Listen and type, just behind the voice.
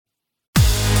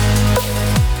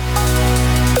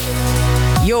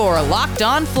are Locked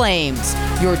On Flames,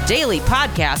 your daily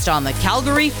podcast on the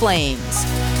Calgary Flames.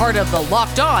 Part of the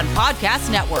Locked On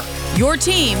Podcast Network, your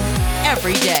team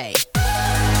every day.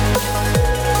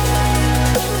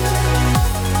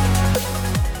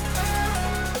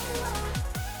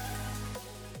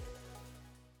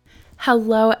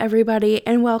 Hello, everybody,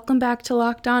 and welcome back to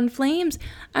Locked On Flames.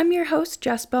 I'm your host,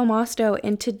 Jess Belmosto,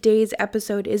 and today's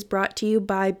episode is brought to you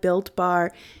by Built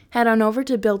Bar. Head on over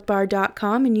to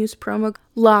BuiltBar.com and use promo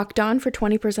Locked On for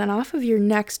 20% off of your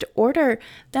next order.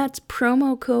 That's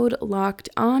promo code Locked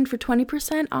On for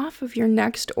 20% off of your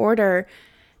next order.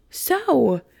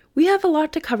 So, we have a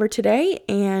lot to cover today,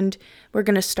 and we're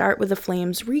going to start with a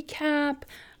Flames recap,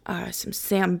 some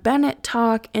Sam Bennett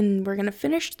talk, and we're going to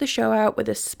finish the show out with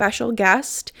a special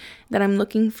guest that I'm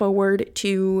looking forward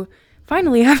to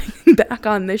finally having back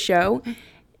on the show.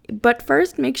 But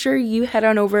first, make sure you head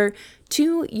on over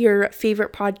to your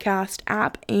favorite podcast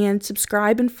app and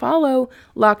subscribe and follow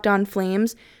Locked On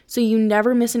Flames so you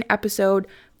never miss an episode.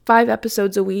 5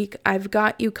 episodes a week. I've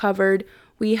got you covered.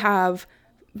 We have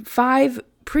 5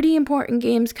 pretty important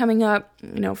games coming up,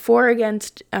 4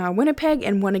 against Winnipeg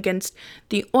and 1 against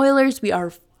the Oilers. We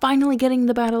are finally getting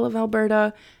the Battle of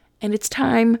Alberta, and it's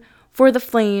time for the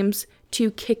Flames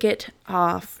to kick it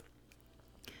off.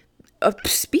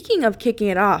 Speaking of kicking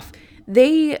it off,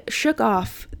 they shook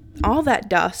off all that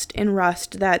dust and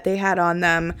rust that they had on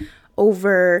them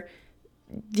over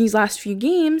these last few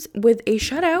games with a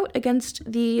shutout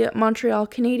against the Montreal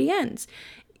Canadiens.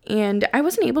 And I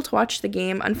wasn't able to watch the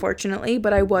game, unfortunately,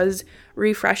 but I was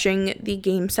refreshing the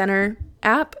Game Center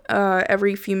app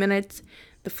every few minutes.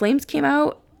 The Flames came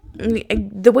out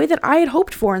the way that I had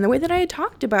hoped for and the way that I had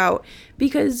talked about,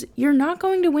 because you're not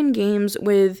going to win games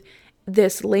with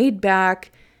this laid back,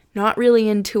 not really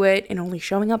into it, and only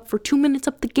showing up for 2 minutes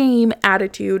of the game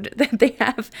attitude that they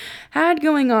have had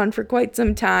going on for quite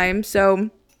some time. So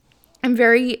I'm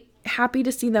very happy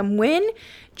to see them win.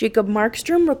 Jacob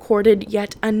Markstrom recorded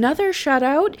yet another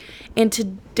shutout, and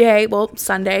today,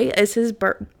 Sunday,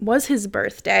 was his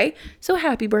birthday. So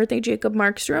happy birthday, Jacob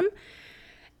Markstrom.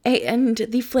 And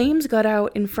the Flames got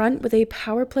out in front with a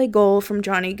power play goal from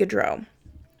Johnny Gaudreau.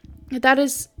 That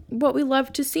is what we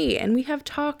love to see, and we have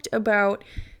talked about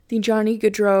the Johnny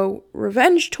Gaudreau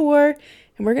Revenge Tour,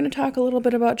 and we're going to talk a little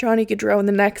bit about Johnny Gaudreau in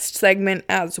the next segment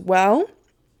as well.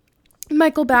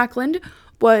 Michael Backlund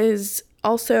was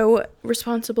also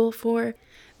responsible for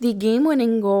the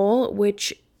game-winning goal,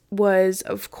 which was,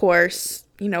 of course,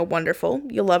 wonderful.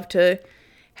 You love to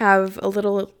have a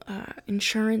little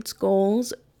insurance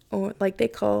goals, or like they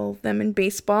call them in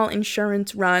baseball,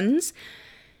 insurance runs,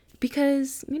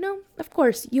 because, of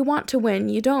course, you want to win.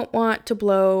 You don't want to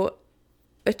blow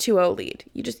a 2-0 lead.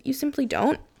 You simply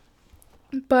don't.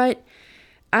 But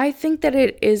I think that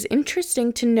it is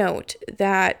interesting to note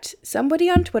that somebody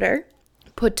on Twitter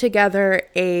put together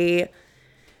a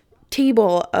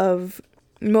table of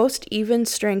most even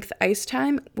strength ice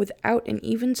time without an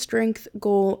even strength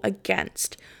goal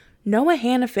against. Noah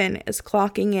Hanifin is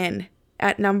clocking in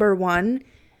at number 1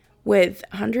 with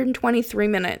 123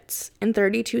 minutes and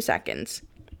 32 seconds.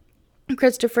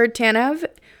 Christopher Tanev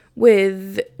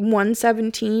with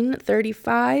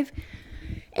 117.35.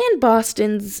 And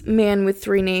Boston's man with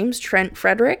 3 names, Trent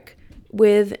Frederic,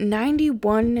 with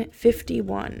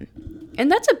 91.51.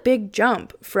 And that's a big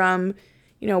jump from,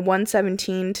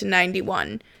 117 to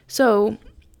 91. So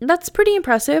that's pretty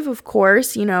impressive, of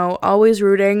course, always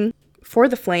rooting for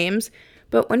the Flames.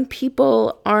 But when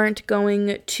people aren't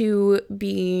going to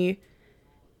be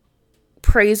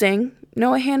praising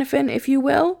Noah Hanifin, if you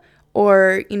will,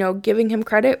 or, giving him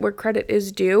credit where credit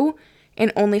is due,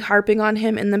 and only harping on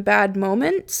him in the bad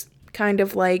moments, kind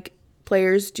of like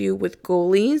players do with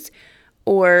goalies,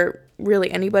 or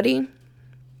really anybody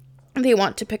they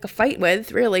want to pick a fight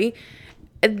with, really,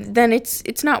 then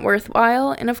it's not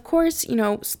worthwhile. And of course,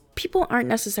 people aren't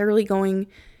necessarily going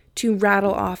to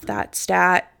rattle off that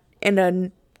stat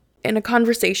in a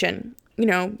conversation.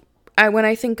 When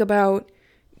I think about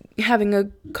having a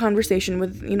conversation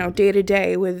with, day to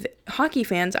day with hockey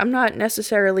fans, I'm not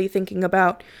necessarily thinking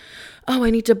about, oh,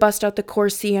 I need to bust out the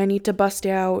Corsi, I need to bust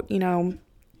out,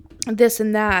 this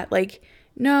and that. Like,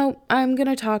 no, I'm going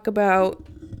to talk about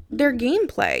their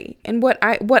gameplay and what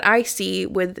I see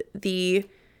with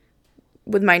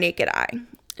my naked eye.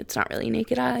 It's not really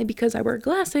naked eye because I wear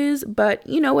glasses, but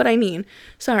you know what I mean.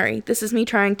 Sorry, this is me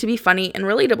trying to be funny and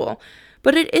relatable.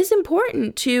 But it is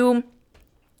important to,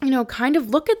 kind of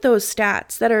look at those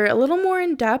stats that are a little more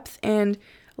in depth and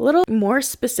a little more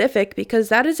specific, because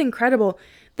that is incredible.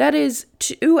 That is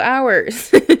 2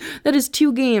 hours. That is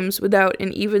 2 games without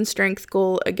an even strength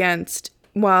goal against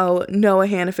while Noah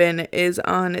Hannafin is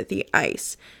on the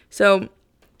ice. So,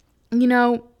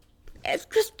 it's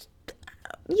just,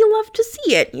 you love to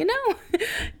see it,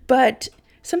 But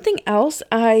something else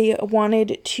I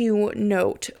wanted to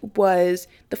note was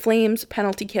the Flames'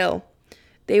 penalty kill.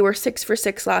 They were 6 for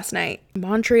 6 last night.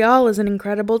 Montreal is an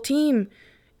incredible team,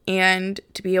 and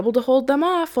to be able to hold them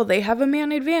off while they have a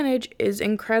man advantage is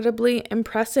incredibly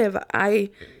impressive. I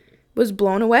was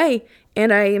blown away,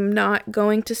 and I am not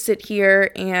going to sit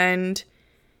here and,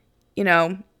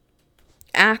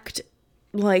 act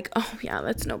like, oh yeah,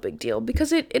 that's no big deal,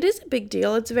 because it is a big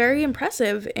deal. It's very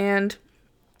impressive, and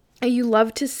you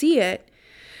love to see it.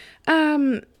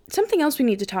 Something else we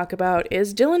need to talk about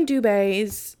is Dylan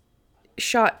Dubé's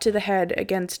shot to the head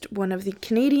against one of the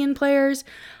Canadian players.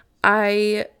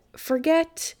 I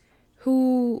forget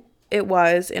who it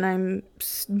was, and I'm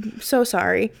so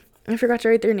sorry. I forgot to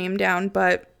write their name down,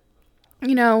 but,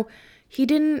 he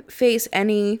didn't face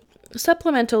any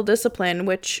supplemental discipline,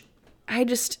 which I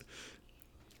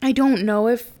don't know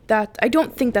if I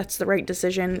don't think that's the right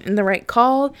decision and the right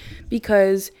call,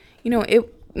 because,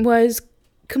 it was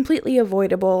completely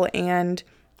avoidable, and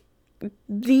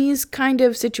these kind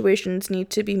of situations need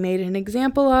to be made an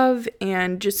example of,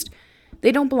 and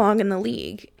they don't belong in the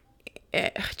league.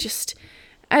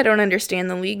 I don't understand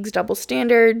the league's double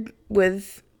standard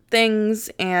with things,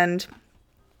 and,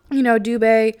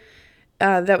 Dubé,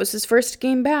 that was his first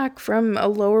game back from a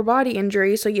lower body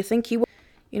injury, so you think he would,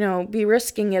 be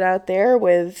risking it out there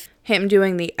with him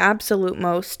doing the absolute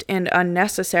most and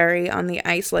unnecessary on the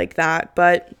ice like that.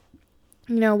 But,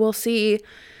 we'll see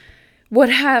what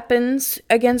happens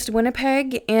against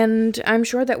Winnipeg, and I'm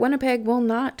sure that Winnipeg will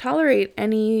not tolerate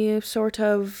any sort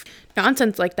of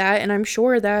nonsense like that, and I'm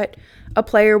sure that a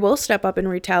player will step up and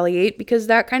retaliate, because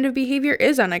that kind of behavior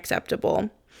is unacceptable.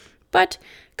 But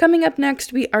coming up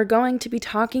next, we are going to be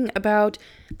talking about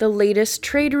the latest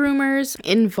trade rumors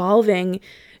involving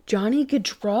Johnny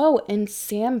Gaudreau and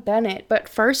Sam Bennett. But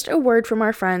first, a word from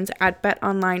our friends at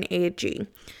BetOnline AG.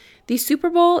 The Super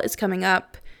Bowl is coming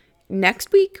up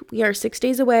next week. We are 6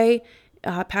 days away.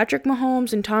 Patrick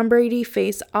Mahomes and Tom Brady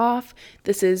face off.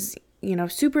 This is,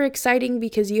 super exciting,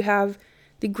 because you have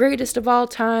the greatest of all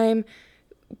time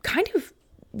kind of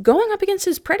going up against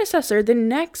his predecessor, the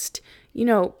next,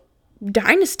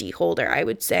 dynasty holder, I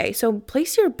would say. So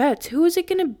place your bets. Who is it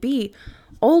going to be?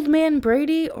 Old man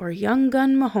Brady or young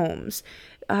gun Mahomes?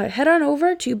 Head on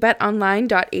over to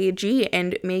betonline.ag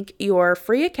and make your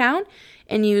free account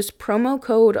and use promo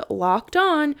code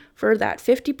LOCKEDON for that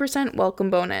 50%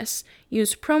 welcome bonus.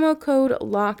 Use promo code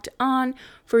LOCKEDON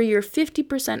for your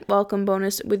 50% welcome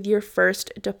bonus with your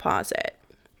first deposit.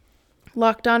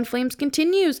 Locked On Flames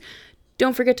continues.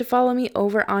 Don't forget to follow me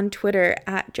over on Twitter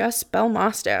at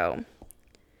JessBelmosto.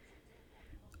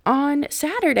 On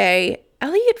Saturday,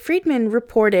 Elliot Friedman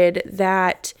reported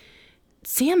that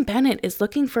Sam Bennett is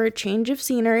looking for a change of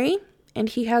scenery, and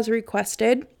he has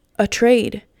requested a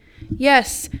trade.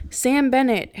 Yes, Sam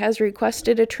Bennett has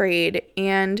requested a trade,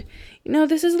 and,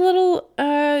 this is a little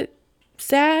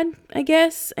sad, I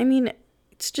guess. I mean,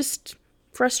 it's just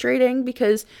frustrating,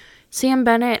 because Sam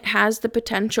Bennett has the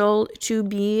potential to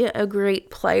be a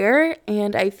great player,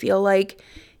 and I feel like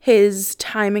his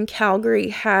time in Calgary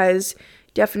has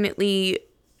definitely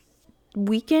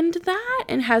weakened that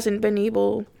and hasn't been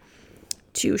able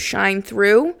to shine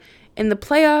through. In the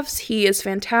playoffs, he is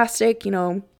fantastic.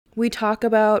 We talk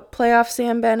about playoff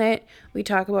Sam Bennett, we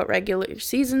talk about regular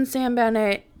season Sam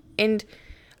Bennett, and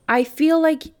I feel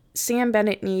like Sam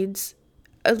Bennett needs,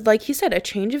 like he said, a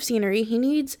change of scenery. He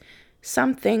needs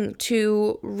something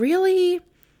to really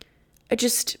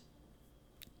just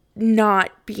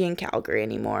not be in Calgary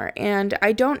anymore. And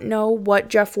I don't know what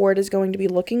Jeff Ward is going to be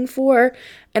looking for,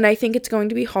 and I think it's going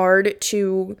to be hard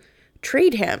to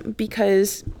trade him,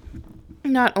 because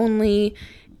not only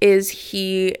is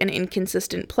he an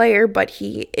inconsistent player, but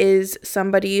he is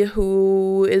somebody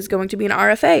who is going to be an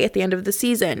RFA at the end of the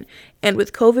season. And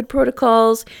with COVID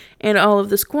protocols and all of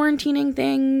this quarantining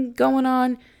thing going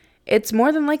on, it's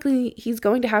more than likely he's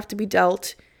going to have to be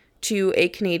dealt to a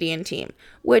Canadian team,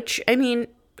 which, I mean,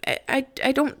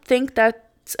 I don't think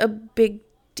that's a big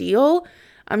deal.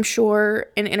 I'm sure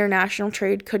an international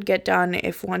trade could get done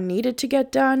if one needed to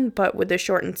get done, but with the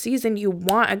shortened season, you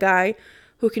want a guy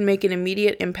who can make an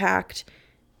immediate impact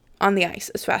on the ice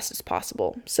as fast as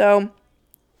possible. So,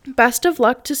 best of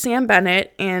luck to Sam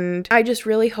Bennett, and I just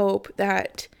really hope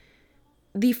that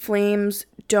the Flames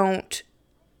don't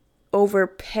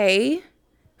overpay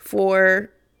for,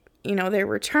 their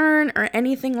return or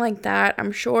anything like that.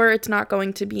 I'm sure it's not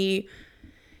going to be,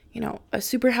 a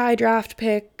super high draft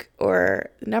pick or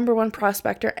number one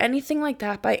prospect or anything like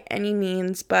that by any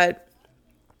means, but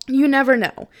you never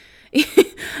know.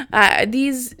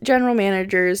 These general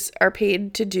managers are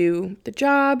paid to do the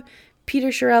job. Peter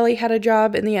Chiarelli had a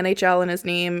job in the NHL, and his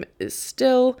name is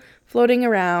still floating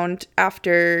around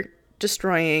after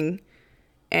destroying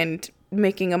and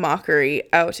making a mockery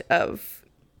out of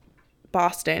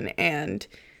Boston and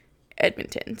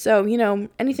Edmonton. So,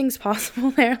 anything's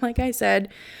possible there, like I said.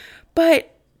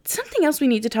 But something else we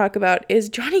need to talk about is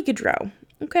Johnny Gaudreau,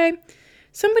 okay?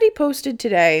 Somebody posted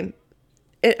today.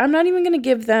 I'm not even going to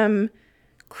give them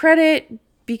credit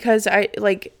because I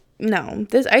think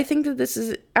that this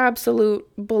is absolute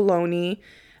baloney.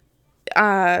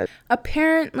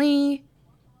 Apparently,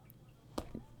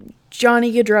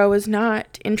 Johnny Gaudreau is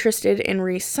not interested in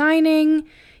re-signing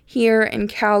here in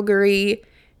Calgary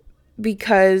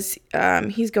because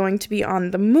he's going to be on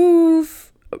the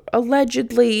move,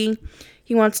 allegedly.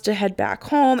 He wants to head back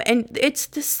home, and it's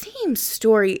the same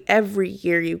story every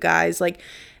year, you guys. Like,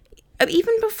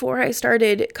 even before I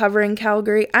started covering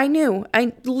Calgary,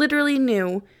 I literally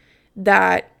knew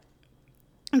that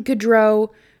Gaudreau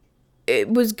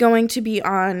was going to be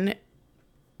on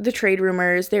the trade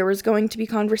rumors. There was going to be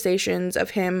conversations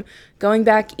of him going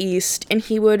back east, and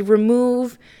he would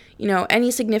remove, any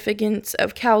significance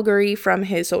of Calgary from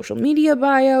his social media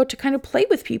bio to kind of play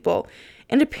with people.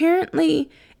 And apparently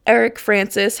Eric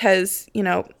Francis has,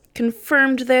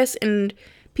 confirmed this, and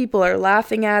people are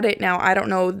laughing at it. Now, I don't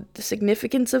know the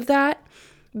significance of that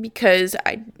because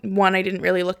I didn't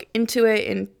really look into it,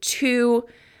 and two,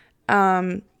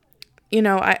 I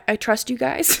trust you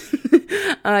guys.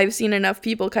 I've seen enough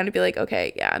people kind of be like,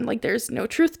 okay, yeah, and like there's no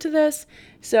truth to this.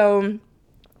 So,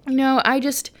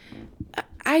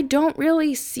 I don't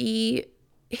really see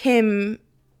him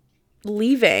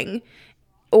leaving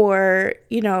or,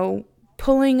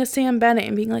 pulling a Sam Bennett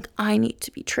and being like, I need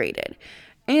to be traded.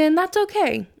 And that's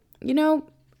okay,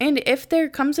 And if there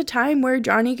comes a time where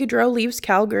Johnny Gaudreau leaves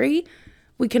Calgary,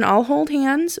 we can all hold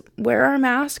hands, wear our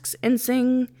masks, and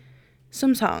sing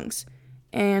some songs.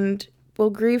 And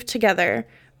we'll grieve together.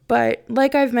 But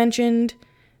like I've mentioned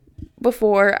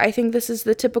before, I think this is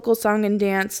the typical song and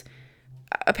dance.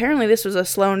 Apparently this was a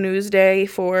slow news day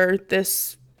for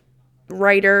this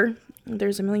writer.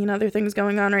 There's a million other things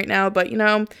going on right now, but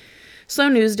slow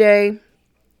news day.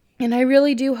 And I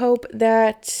really do hope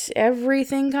that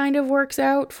everything kind of works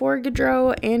out for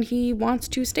Gaudreau and he wants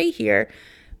to stay here.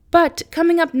 But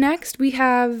coming up next, we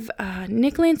have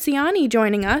Nick Lanciani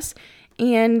joining us,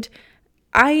 and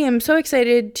I am so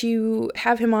excited to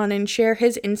have him on and share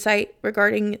his insight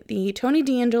regarding the Tony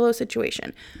DeAngelo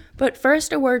situation. But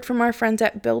first, a word from our friends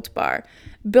at Built Bar.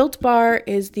 Built Bar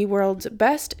is the world's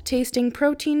best tasting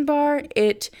protein bar.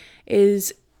 It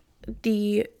is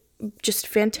the just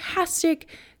fantastic,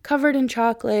 covered in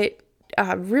chocolate,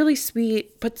 really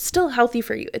sweet, but still healthy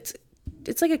for you. It's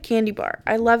like a candy bar.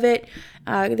 I love it.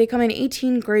 They come in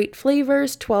 18 great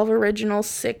flavors, 12 original,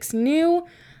 6 new.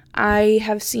 I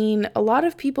have seen a lot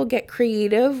of people get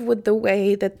creative with the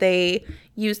way that they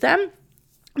use them.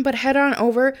 But head on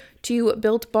over to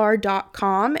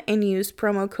BuiltBar.com and use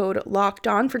promo code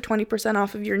LOCKEDON for 20%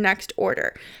 off of your next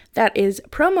order. That is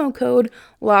promo code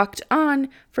LOCKEDON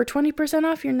for 20%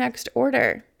 off your next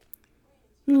order.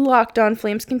 Locked On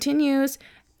Flames continues.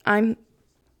 I'm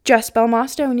Jess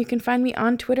Belmosto, and you can find me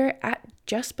on Twitter at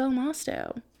Jess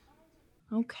Belmosto.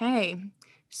 Okay,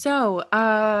 so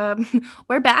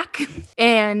we're back,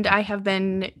 and I have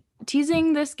been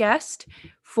teasing this guest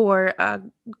for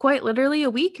quite literally a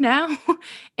week now,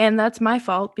 and that's my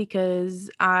fault because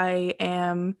I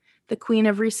am the queen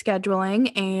of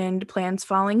rescheduling and plans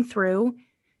falling through,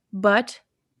 but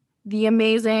the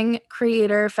amazing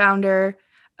creator, founder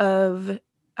of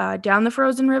Down the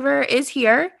Frozen River is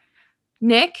here.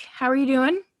 Nick, how are you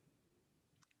doing?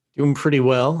 Doing pretty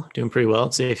well.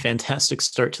 It's a fantastic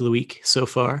start to the week so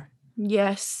far.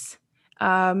 Yes.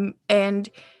 And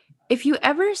if you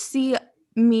ever see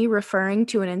me referring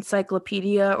to an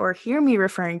encyclopedia or hear me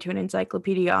referring to an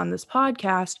encyclopedia on this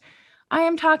podcast, I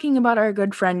am talking about our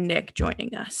good friend Nick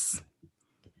joining us.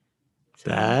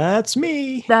 That's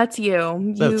me. That's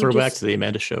you. That throwback to the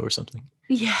Amanda Show or something.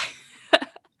 Yeah.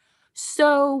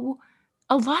 So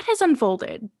a lot has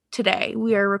unfolded today.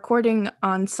 We are recording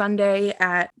on Sunday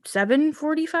at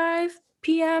 7:45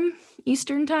 p.m.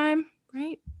 Eastern time,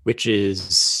 right? Which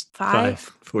is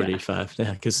 5:45.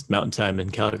 Yeah, because Mountain Time in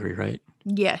Calgary, right?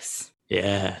 Yes.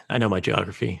 Yeah, I know my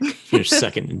geography. Finished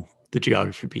second in the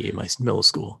geography BA in my middle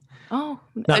school. Oh.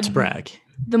 Not to brag.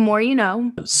 The more you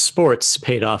know. Sports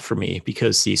paid off for me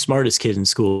because the smartest kid in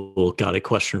school got a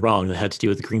question wrong that had to do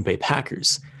with the Green Bay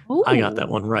Packers. I got that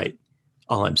Ooh. one right.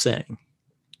 All I'm saying.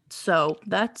 So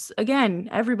that's, again,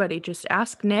 everybody just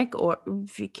ask Nick, or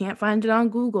if you can't find it on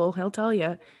Google, he'll tell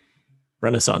you.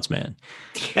 Renaissance man.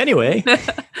 Anyway,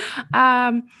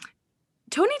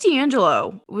 Tony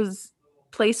D'Angelo was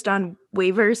placed on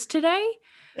waivers today.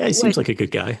 yeah, he seems like a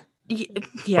good guy.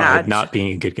 Yeah. By not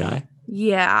being a good guy.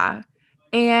 Yeah.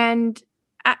 And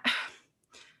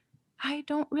I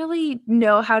don't really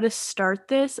know how to start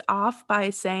this off by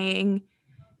saying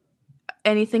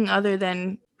anything other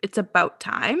than it's about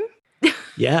time.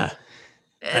 Yeah.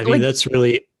 I mean, that's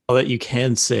really all that you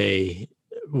can say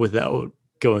without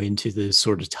going into the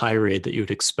sort of tirade that you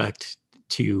would expect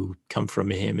to come from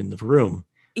him in the room,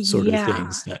 sort of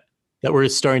things that we're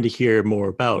starting to hear more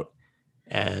about.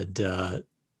 And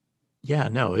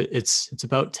it's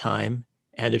about time.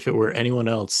 And if it were anyone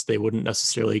else, they wouldn't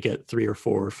necessarily get 3 or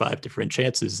 4 or 5 different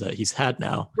chances that he's had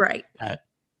now at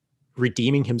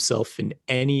redeeming himself in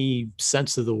any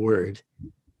sense of the word.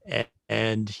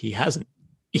 And he hasn't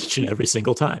each and every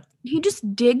single time. He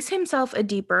just digs himself a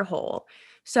deeper hole.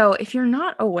 So if you're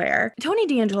not aware, Tony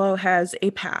D'Angelo has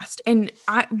a past. And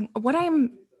I'm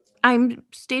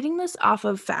stating this off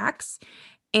of facts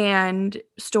and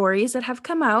stories that have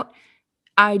come out.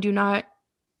 I do not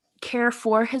care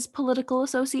for his political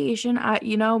association.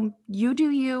 You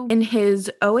do you. In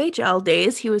his OHL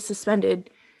days, he was suspended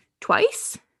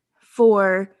twice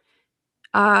for,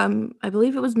 I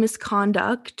believe it was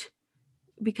misconduct,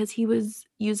 because he was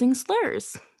using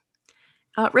slurs,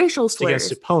 racial slurs.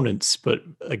 Against opponents, but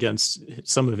against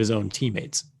some of his own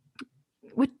teammates.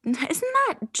 Isn't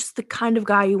that just the kind of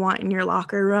guy you want in your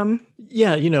locker room?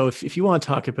 Yeah, if you want to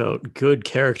talk about good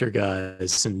character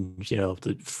guys and,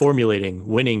 the formulating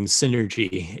winning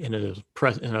synergy in a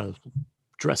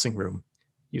dressing room,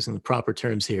 using the proper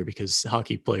terms here because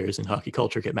hockey players and hockey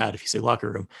culture get mad if you say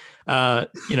locker room.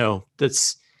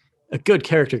 That's a good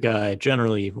character guy.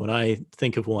 Generally, when I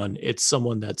think of one, it's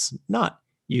someone that's not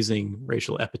using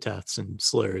racial epithets and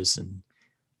slurs and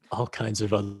all kinds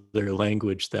of other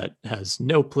language that has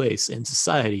no place in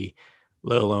society,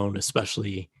 let alone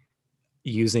especially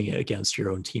using it against your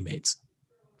own teammates.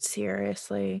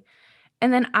 Seriously.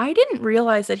 And then I didn't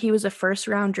realize that he was a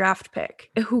first-round draft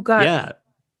pick who got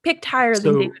picked higher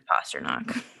than David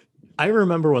Pastrnak. I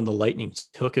remember when the Lightning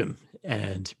took him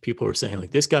and people were saying,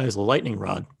 like, this guy is a lightning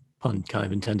rod, pun kind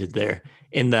of intended there,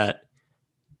 in that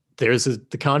there's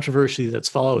the controversy that's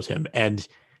followed him. And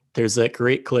there's that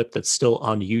great clip that's still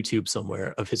on YouTube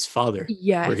somewhere of his father,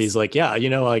 where he's like,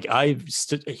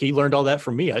 he learned all that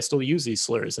from me. I still use these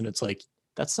slurs. And it's like,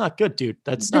 that's not good, dude.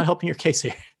 That's not helping your case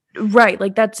here. Right.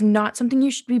 Like, that's not something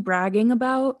you should be bragging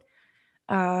about.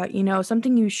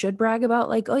 Something you should brag about,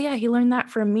 like, oh yeah, he learned that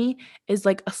from me, is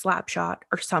like a slap shot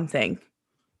or something.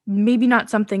 Maybe not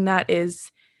something that is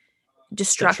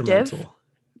destructive.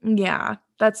 Yeah,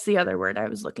 that's the other word I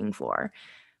was looking for.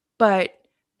 But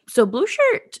so Blue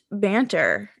Shirt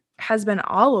Banter has been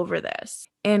all over this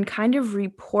and kind of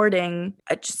reporting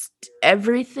just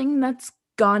everything that's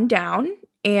gone down.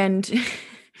 And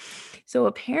so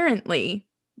apparently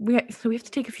we have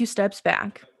to take a few steps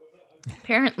back.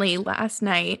 Apparently last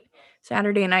night,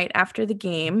 Saturday night after the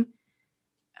game,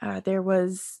 there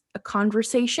was a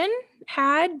conversation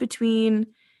had between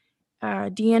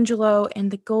D'Angelo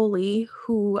and the goalie,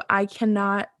 who I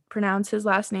cannot pronounce his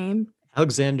last name.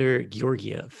 Alexander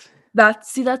Georgiev.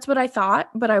 That's what I thought,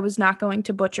 but I was not going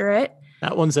to butcher it.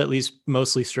 That one's at least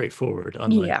mostly straightforward,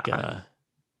 unlike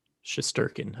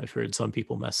Shesterkin. I've heard some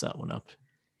people mess that one up.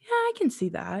 Yeah, I can see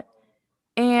that.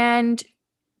 And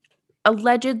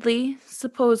allegedly,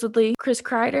 supposedly, Chris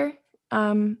Kreider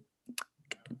had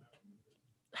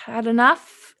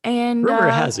enough, and rumor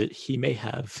has it he may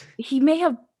have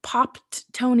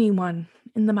popped Tony one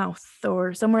in the mouth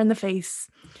or somewhere in the face.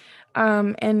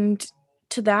 And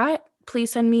to that,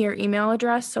 please send me your email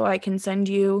address so I can send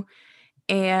you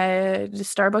a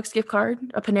Starbucks gift card,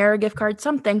 a Panera gift card,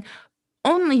 something,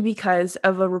 only because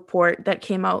of a report that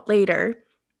came out later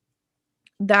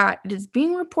that is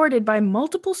being reported by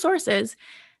multiple sources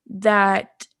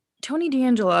that Tony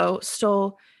D'Angelo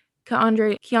stole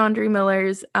Keandre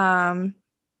Miller's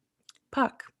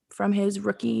puck from his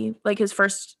rookie, like his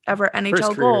first ever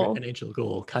NHL goal. NHL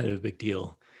goal, kind of a big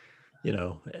deal,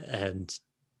 and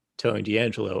Tony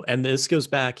D'Angelo. And this goes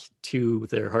back to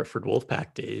their Hartford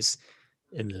Wolfpack days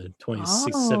in the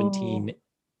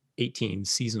 2017-18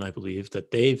 season, I believe,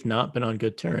 that they've not been on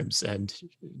good terms. And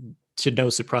to no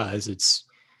surprise, it's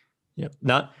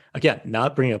not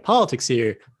bringing up politics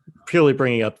here, purely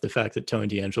bringing up the fact that Tony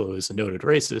D'Angelo is a noted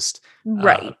racist.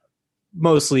 Right.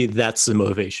 Mostly that's the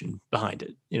motivation behind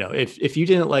it. If you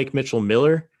didn't like Mitchell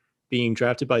Miller, being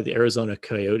drafted by the Arizona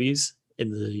Coyotes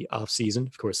in the offseason.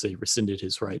 Of course, they rescinded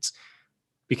his rights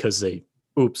because they,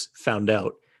 found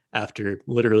out after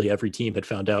literally every team had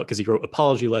found out, because he wrote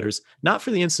apology letters, not for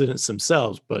the incidents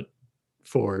themselves, but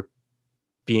for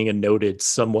being a noted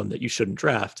someone that you shouldn't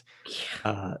draft.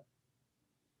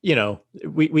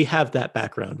 We have that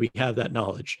background. We have that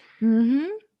knowledge. Mm-hmm.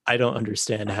 I don't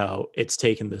understand how it's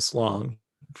taken this long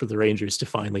for the Rangers to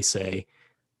finally say,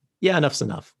 yeah, enough's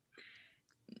enough.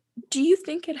 Do you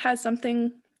think it has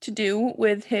something to do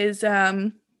with his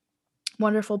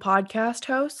wonderful podcast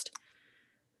host?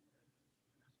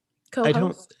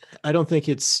 Co-host? I don't think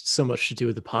it's so much to do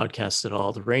with the podcast at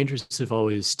all. The Rangers have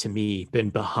always, to me, been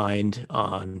behind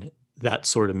on that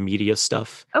sort of media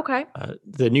stuff. Okay.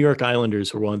 The New York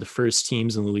Islanders were one of the first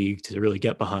teams in the league to really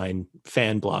get behind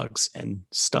fan blogs and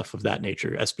stuff of that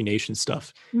nature, SB Nation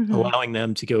stuff, allowing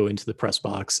them to go into the press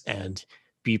box and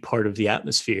be part of the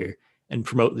atmosphere and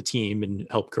promote the team and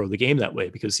help grow the game that way.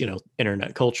 Because,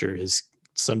 internet culture is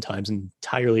sometimes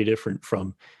entirely different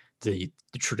from the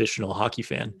traditional hockey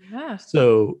fan. Yeah.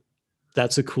 So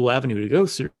that's a cool avenue to go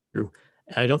through.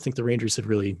 I don't think the Rangers have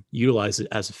really utilized it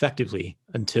as effectively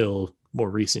until more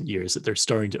recent years, that they're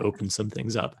starting to open some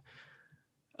things up.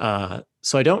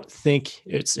 So I don't think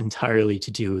it's entirely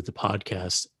to do with the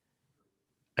podcast.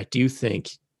 I do think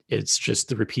it's just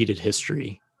the repeated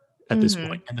history at this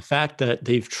point, and the fact that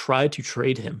they've tried to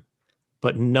trade him,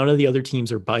 but none of the other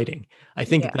teams are biting. I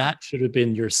think that should have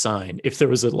been your sign. If there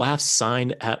was a last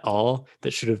sign at all,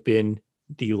 that should have been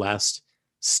the last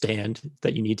stand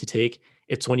that you need to take.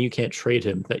 It's when you can't trade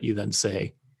him that you then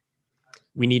say,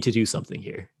 we need to do something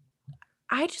here.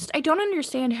 I don't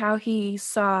understand how he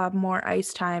saw more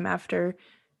ice time after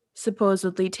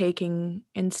supposedly taking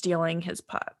and stealing his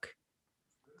puck.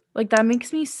 Like, that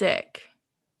makes me sick.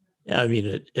 Yeah, I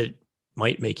mean, it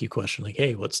might make you question, like,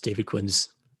 hey, what's David Quinn's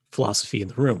philosophy in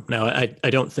the room? Now, I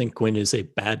don't think Quinn is a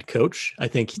bad coach. I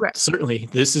think certainly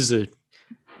this is an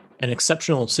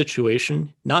exceptional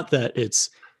situation. Not that it's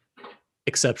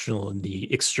exceptional in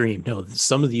the extreme. No,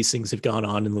 some of these things have gone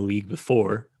on in the league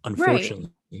before, unfortunately,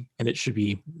 and it should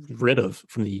be rid of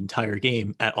from the entire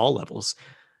game at all levels.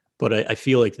 But I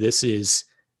feel like this is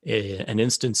an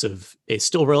instance of a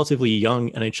still relatively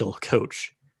young NHL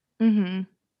coach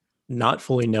not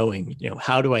fully knowing,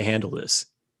 how do I handle this?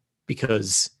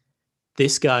 Because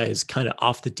this guy is kind of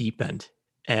off the deep end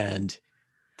and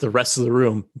the rest of the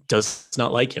room does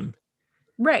not like him.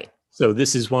 Right. So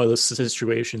this is one of those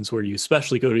situations where you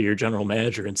especially go to your general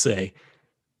manager and say,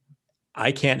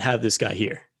 I can't have this guy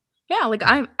here. Yeah, like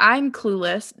I'm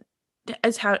clueless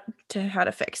as how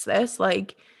to fix this.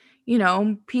 Like,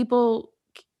 people,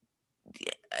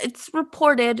 it's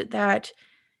reported that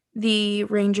the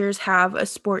Rangers have a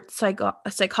sports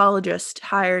psychologist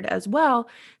hired as well.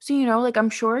 So, like, I'm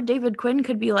sure David Quinn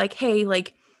could be like, hey,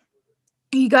 like,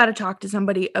 you got to talk to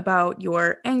somebody about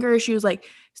your anger issues. Like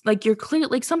you're clear,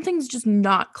 like something's just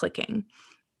not clicking.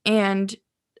 And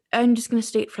I'm just going to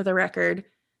state for the record,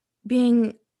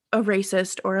 being a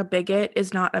racist or a bigot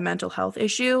is not a mental health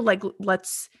issue. Like,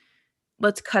 let's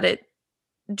cut it.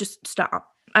 Just stop.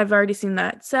 I've already seen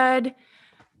that said.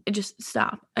 Just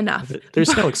stop. Enough.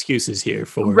 There's no excuses here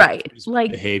for his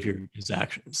behavior, his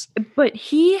actions. But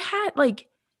he had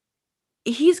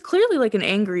he's clearly like an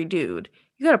angry dude.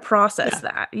 You got to process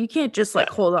that. You can't just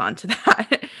hold on to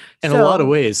that. In a lot of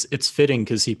ways, it's fitting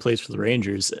because he plays for the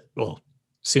Rangers. Well,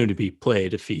 soon to be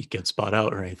played if he gets bought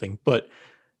out or anything. But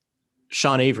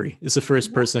Sean Avery is the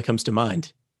first person that comes to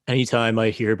mind. Anytime I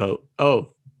hear about,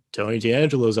 Tony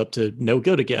DeAngelo's up to no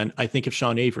good again, I think of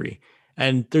Sean Avery.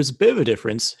 And there's a bit of a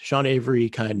difference. Sean Avery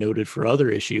kind of noted for other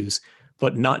issues,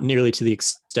 but not nearly to the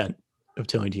extent of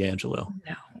Tony DeAngelo.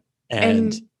 No.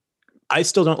 And I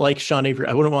still don't like Sean Avery.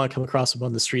 I wouldn't want to come across him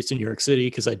on the streets in New York City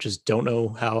because I just don't know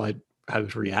how I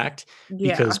would react.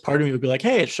 Yeah. Because part of me would be like,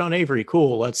 hey, it's Sean Avery.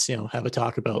 Cool. Let's, have a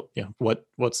talk about,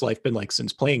 what's life been like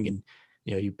since playing. And,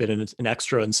 you've been an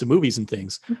extra in some movies and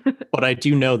things. But I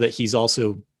do know that he's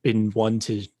also been one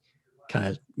to kind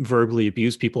of verbally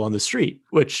abuse people on the street,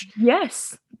 which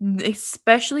yes,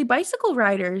 especially bicycle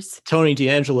riders. Tony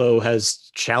DeAngelo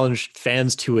has challenged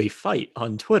fans to a fight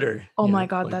on Twitter. Oh my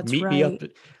God, that's meet right. Me up.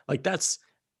 Like that's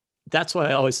why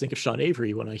I always think of Sean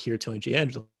Avery when I hear Tony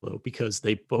DeAngelo, because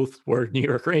they both were New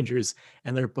York Rangers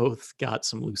and they're both got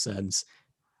some loose ends.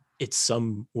 It's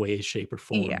some way, shape, or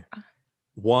form. Yeah.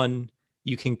 One,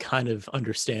 you can kind of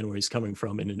understand where he's coming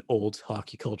from in an old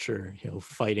hockey culture,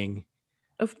 fighting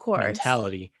of course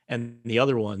mentality, and the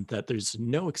other one that there's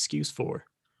no excuse for.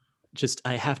 Just,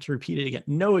 I have to repeat it again,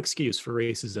 no excuse for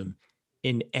racism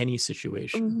in any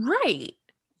situation. Right.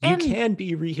 You And can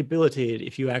be rehabilitated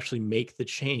if you actually make the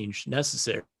change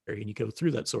necessary and you go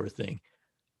through that sort of thing.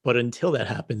 But until that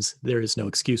happens, there is no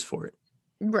excuse for it.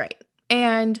 right.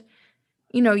 And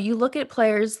you look at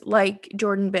players like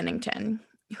Jordan Bennington,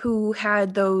 who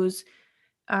had those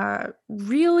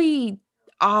really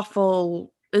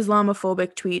awful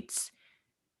Islamophobic tweets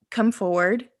come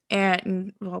forward,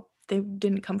 and well, they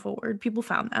didn't come forward. People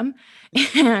found them,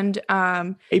 and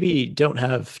Maybe don't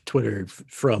have Twitter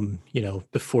from,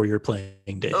 before your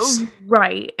playing days.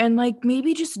 right, and like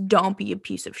maybe just don't be a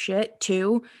piece of shit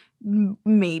too,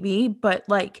 maybe, but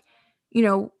like,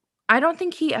 I don't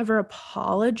think he ever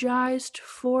apologized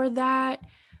for that,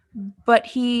 but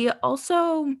he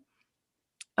also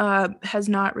has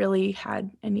not really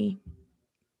had any,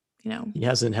 He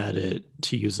hasn't had it,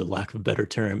 to use a lack of a better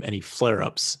term, any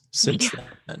flare-ups since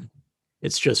then.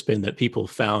 It's just been that people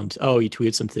found, oh, he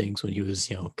tweeted some things when he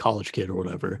was, a college kid or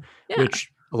whatever,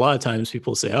 which a lot of times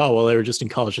people say, oh, well, they were just in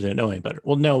college and didn't know any better.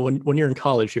 Well, no, when you're in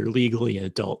college, you're legally an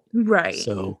adult. Right.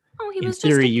 So he in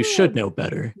theory, you should know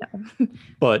better. No.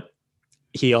 But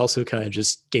he also kind of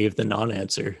just gave the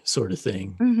non-answer sort of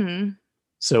thing. Mm-hmm.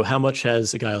 So how much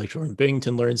has a guy like Jordan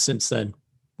Bennington learned since then?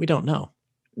 We don't know.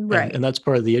 Right. And that's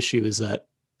part of the issue, is that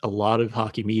a lot of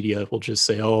hockey media will just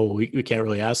say, oh, we can't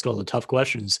really ask all the tough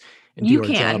questions and do our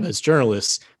job as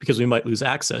journalists because we might lose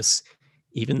access,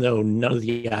 even though none of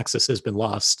the access has been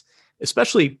lost.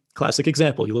 Especially, classic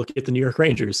example, you look at the New York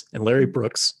Rangers and Larry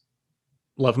Brooks,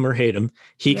 love him or hate him,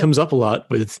 he comes up a lot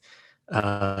with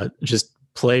just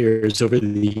players over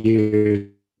the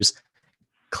years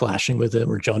clashing with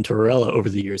him, or John Tortorella over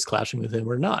the years clashing with him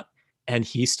or not. And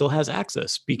he still has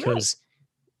access because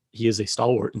he is a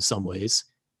stalwart in some ways,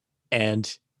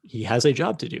 and he has a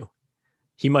job to do.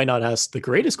 He might not ask the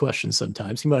greatest questions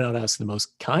sometimes. He might not ask the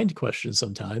most kind questions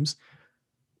sometimes,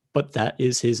 but that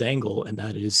is his angle, and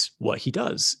that is what he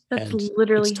does. That's and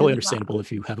literally it's totally understandable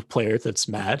if you have a player that's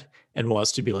mad and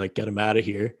wants to be like, get him out of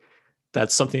here.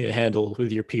 That's something to handle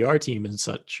with your PR team and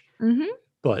such. Mm-hmm.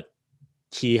 But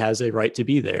he has a right to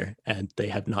be there, and they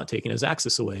have not taken his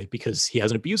access away because he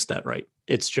hasn't abused that right.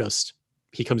 It's just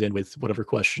he comes in with whatever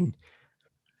question,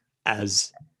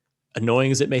 as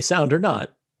annoying as it may sound or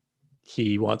not,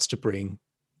 he wants to bring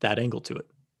that angle to it,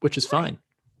 which is fine.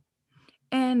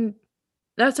 And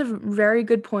that's a very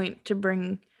good point to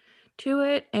bring to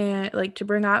it, and like to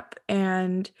bring up.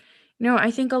 And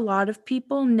I think a lot of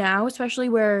people now, especially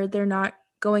where they're not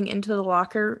going into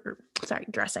the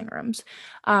dressing rooms,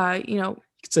 you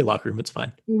could say locker room, it's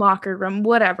fine. Locker room,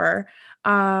 whatever.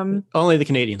 Only the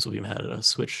Canadians will be mad at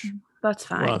us, which that's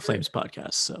fine. We're on a Flames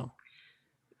podcast, so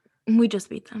we just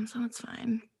beat them, so it's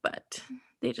fine. But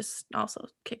they just also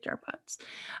kicked our butts.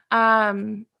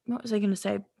 What was I going to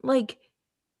say? Like,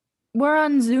 we're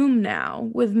on Zoom now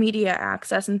with media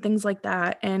access and things like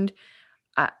that, and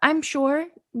I'm sure,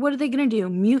 what are they going to do?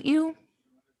 Mute you?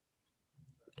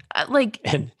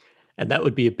 And that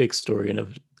would be a big story in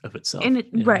of itself.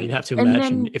 Right. You'd have to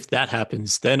imagine if that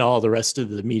happens, then all the rest of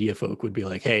the media folk would be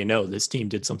like, hey, no, this team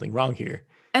did something wrong here.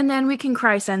 And then we can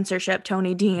cry censorship,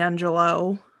 Tony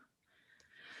DeAngelo.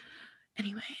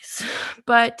 Anyways,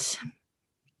 but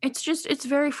it's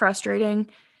very frustrating.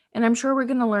 And I'm sure we're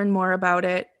going to learn more about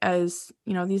it as,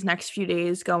 these next few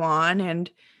days go on. And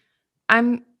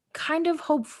I'm kind of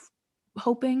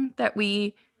hoping that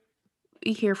we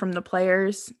hear from the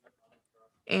players.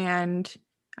 And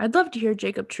I'd love to hear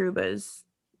Jacob Trouba's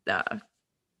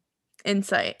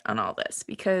insight on all this,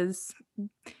 because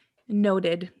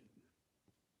noted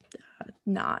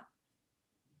not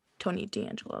Tony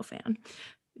DeAngelo fan,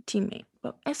 teammate.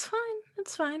 But it's fine.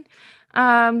 It's fine.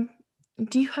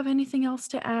 Do you have anything else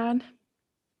to add?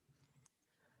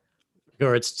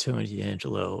 Regards to Tony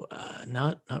DeAngelo,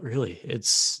 not really.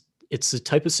 It's the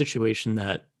type of situation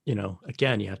that,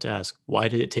 again, you have to ask, why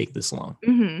did it take this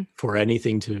long for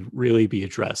anything to really be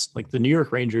addressed? Like, the New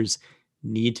York Rangers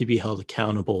need to be held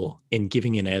accountable in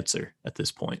giving an answer at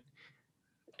this point.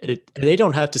 They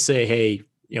don't have to say, hey,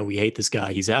 we hate this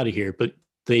guy, he's out of here, but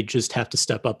they just have to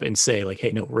step up and say, like,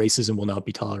 hey, no, racism will not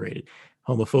be tolerated.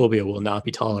 Homophobia will not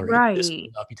be tolerated. Right. This will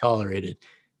not be tolerated.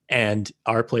 And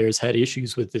our players had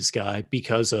issues with this guy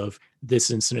because of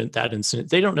this incident, that incident.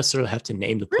 They don't necessarily have to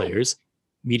name the players.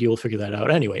 Media will figure that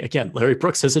out anyway. Again, Larry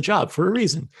Brooks has a job for a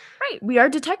reason. Right. We are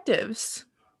detectives.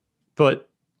 But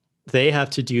they have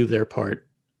to do their part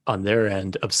on their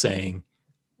end of saying,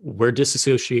 we're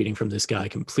disassociating from this guy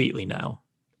completely now.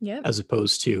 Yeah. As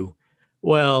opposed to,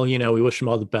 well, we wish him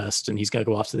all the best, and he's going to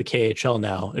go off to the KHL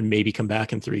now and maybe come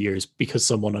back in 3 years because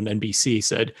someone on NBC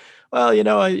said, well,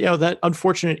 that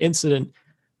unfortunate incident,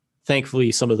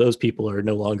 thankfully, some of those people are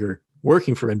no longer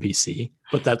working for NBC,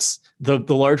 but that's the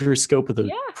larger scope of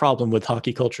the problem with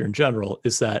hockey culture in general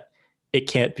is that it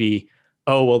can't be,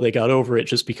 oh, well, they got over it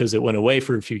just because it went away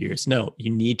for a few years. No,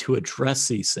 you need to address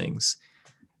these things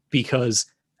because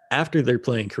after their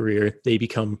playing career, they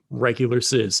become regular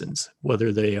citizens,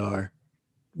 whether they are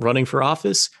running for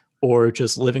office or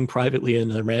just living privately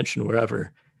in a mansion,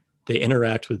 wherever. They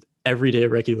interact with everyday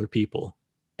regular people.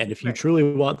 And if you truly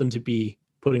want them to be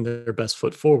putting their best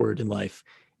foot forward in life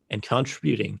and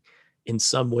contributing in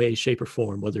some way, shape, or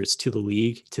form, whether it's to the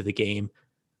league, to the game,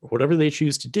 or whatever they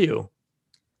choose to do,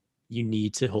 you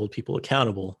need to hold people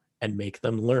accountable and make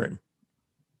them learn.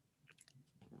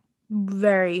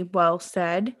 Very well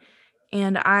said.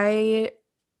 And I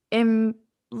am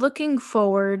looking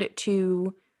forward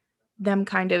to them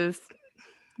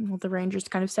the Rangers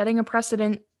kind of setting a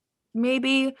precedent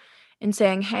maybe and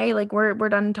saying, hey, like we're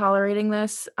done tolerating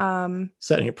this.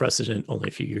 Setting a precedent only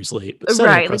a few years late, but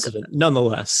setting a precedent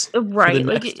nonetheless for the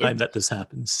next time that this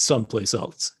happens someplace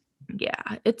else. Yeah,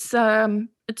 it's a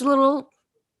little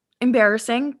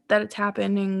embarrassing that it's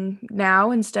happening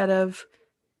now instead of,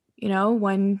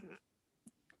 when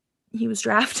he was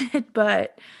drafted.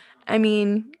 But I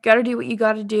mean, gotta do what you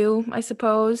gotta do, I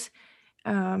suppose.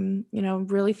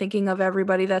 Really thinking of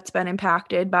everybody that's been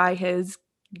impacted by his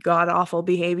god-awful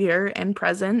behavior and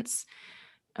presence.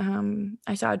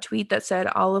 I saw a tweet that said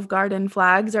Olive Garden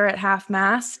flags are at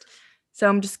half-mast. So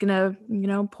I'm just gonna,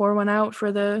 pour one out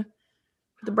for the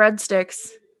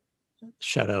breadsticks.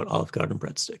 Shout out Olive Garden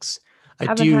breadsticks.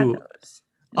 I do.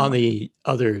 On the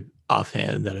other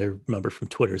offhand that I remember from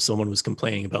Twitter, someone was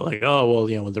complaining about like, oh,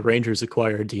 well, when the Rangers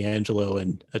acquired D'Angelo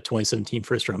and a 2017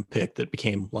 first-round pick that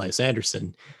became Elias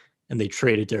Anderson, and they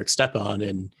traded Derek Stepan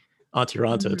and Antti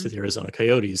Raanta to the Arizona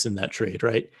Coyotes in that trade,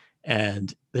 right?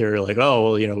 And they were like, oh,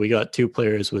 well, we got two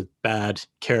players with bad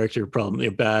character problems,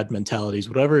 bad mentalities,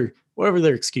 whatever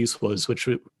their excuse was, which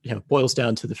boils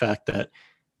down to the fact that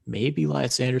maybe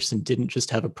Elias Anderson didn't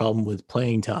just have a problem with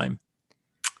playing time.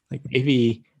 Like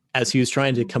maybe as he was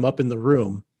trying to come up in the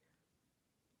room,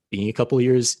 being a couple of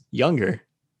years younger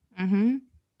and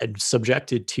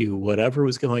subjected to whatever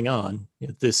was going on,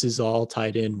 this is all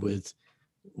tied in with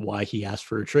why he asked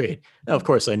for a trade. Now, of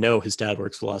course, I know his dad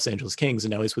works for the Los Angeles Kings,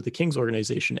 and now he's with the Kings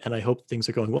organization, and I hope things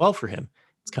are going well for him.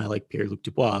 It's kind of like Pierre-Luc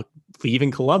Dubois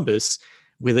leaving Columbus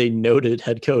with a noted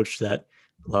head coach that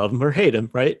love him or hate him,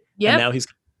 right? Yep. And now he's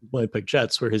Winnipeg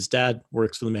Jets, where his dad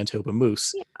works for the Manitoba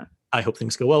Moose. Yeah. I hope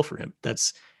things go well for him.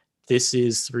 This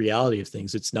is the reality of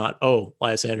things. It's not, oh,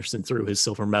 Elias Anderson threw his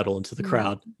silver medal into the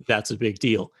crowd. That's a big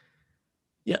deal.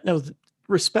 Yeah, no,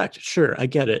 respect. Sure, I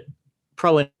get it.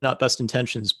 Probably not best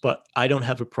intentions, but I don't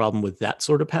have a problem with that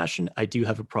sort of passion. I do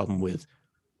have a problem with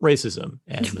racism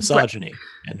and misogyny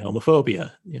and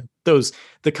homophobia.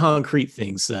 The concrete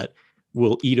things that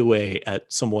will eat away at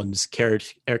someone's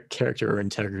character or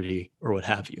integrity or what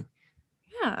have you.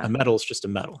 Yeah. A medal is just a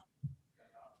medal.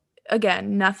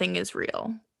 Again, nothing is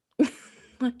real.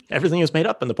 Everything is made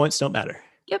up and the points don't matter.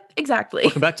 Yep, exactly.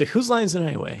 Welcome back to Whose Lines It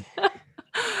Anyway?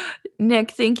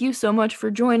 Nick, thank you so much for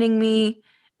joining me.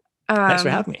 Thanks for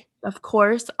having me. Of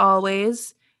course,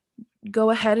 always.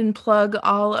 Go ahead and plug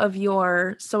all of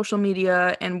your social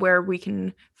media and where we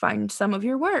can find some of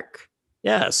your work.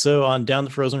 Yeah, so on Down the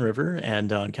Frozen River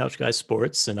and on Couch Guy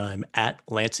Sports, and I'm at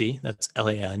Lancy, that's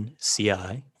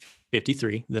LANCI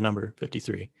 53, the number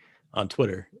 53, on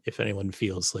Twitter, if anyone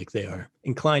feels like they are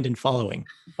inclined in following.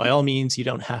 By all means, you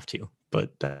don't have to,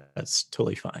 but that's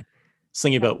totally fine. Just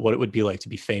thinking about what it would be like to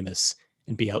be famous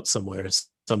and be out somewhere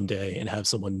someday and have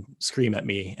someone scream at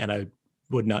me and I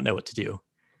would not know what to do.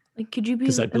 Like, could you be?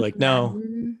 Because I'd be like, no,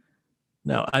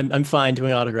 I'm fine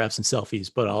doing autographs and selfies,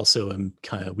 but also I'm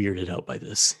kind of weirded out by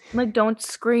this. Like, don't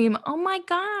scream, oh my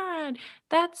God,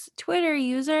 that's Twitter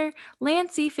user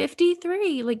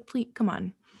Lancy53. Like, please, come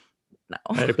on. No.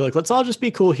 I'd be like, let's all just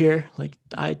be cool here. Like,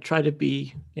 I try to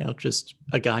be, just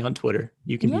a guy on Twitter.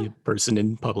 You can be a person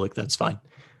in public. That's fine.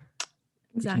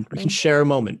 Exactly. We can share a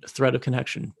moment, a thread of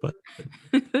connection, but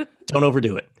don't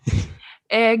overdo it.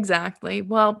 Exactly.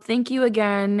 Well, thank you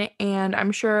again. And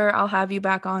I'm sure I'll have you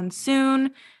back on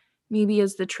soon. Maybe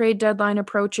as the trade deadline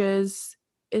approaches.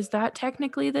 Is that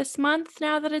technically this month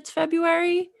now that it's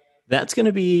February? That's going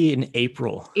to be in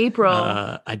April.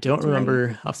 I don't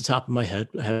remember off the top of my head.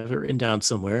 I have it written down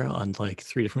somewhere on like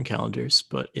 3 different calendars,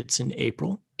 but it's in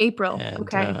April.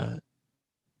 Okay.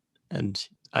 And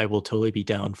I will totally be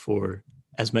down for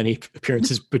as many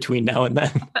appearances between now and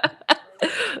then.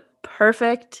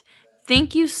 Perfect.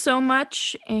 Thank you so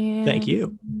much. And thank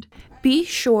you. Be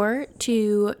sure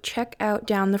to check out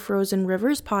Down the Frozen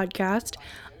Rivers podcast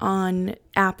on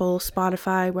Apple,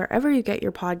 Spotify, wherever you get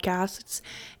your podcasts,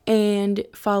 and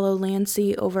follow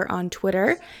Lancy over on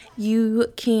Twitter. You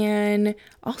can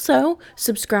also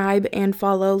subscribe and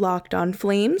follow Locked On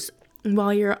Flames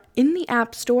while you're in the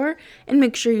App Store, and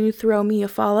make sure you throw me a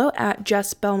follow at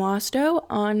Jess Belmosto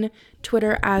on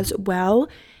Twitter as well.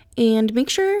 And make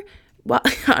sure, well,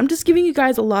 I'm just giving you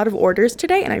guys a lot of orders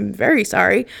today, and I'm very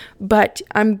sorry, but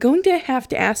I'm going to have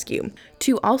to ask you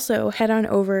to also head on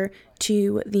over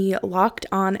to the Locked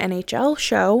On NHL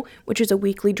show, which is a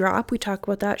weekly drop. We talk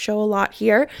about that show a lot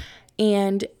here,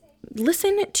 and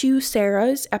listen to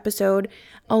Sarah's episode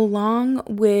along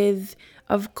with,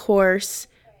 of course,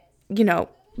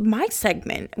 my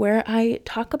segment where I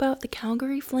talk about the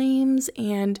Calgary Flames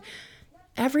and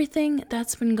everything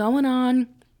that's been going on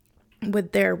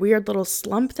with their weird little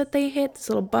slump that they hit, this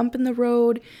little bump in the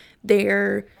road,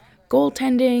 their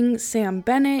goaltending, Sam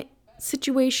Bennett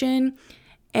situation,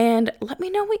 and let me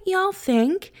know what y'all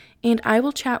think, and I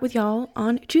will chat with y'all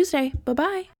on Tuesday.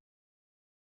 Bye-bye.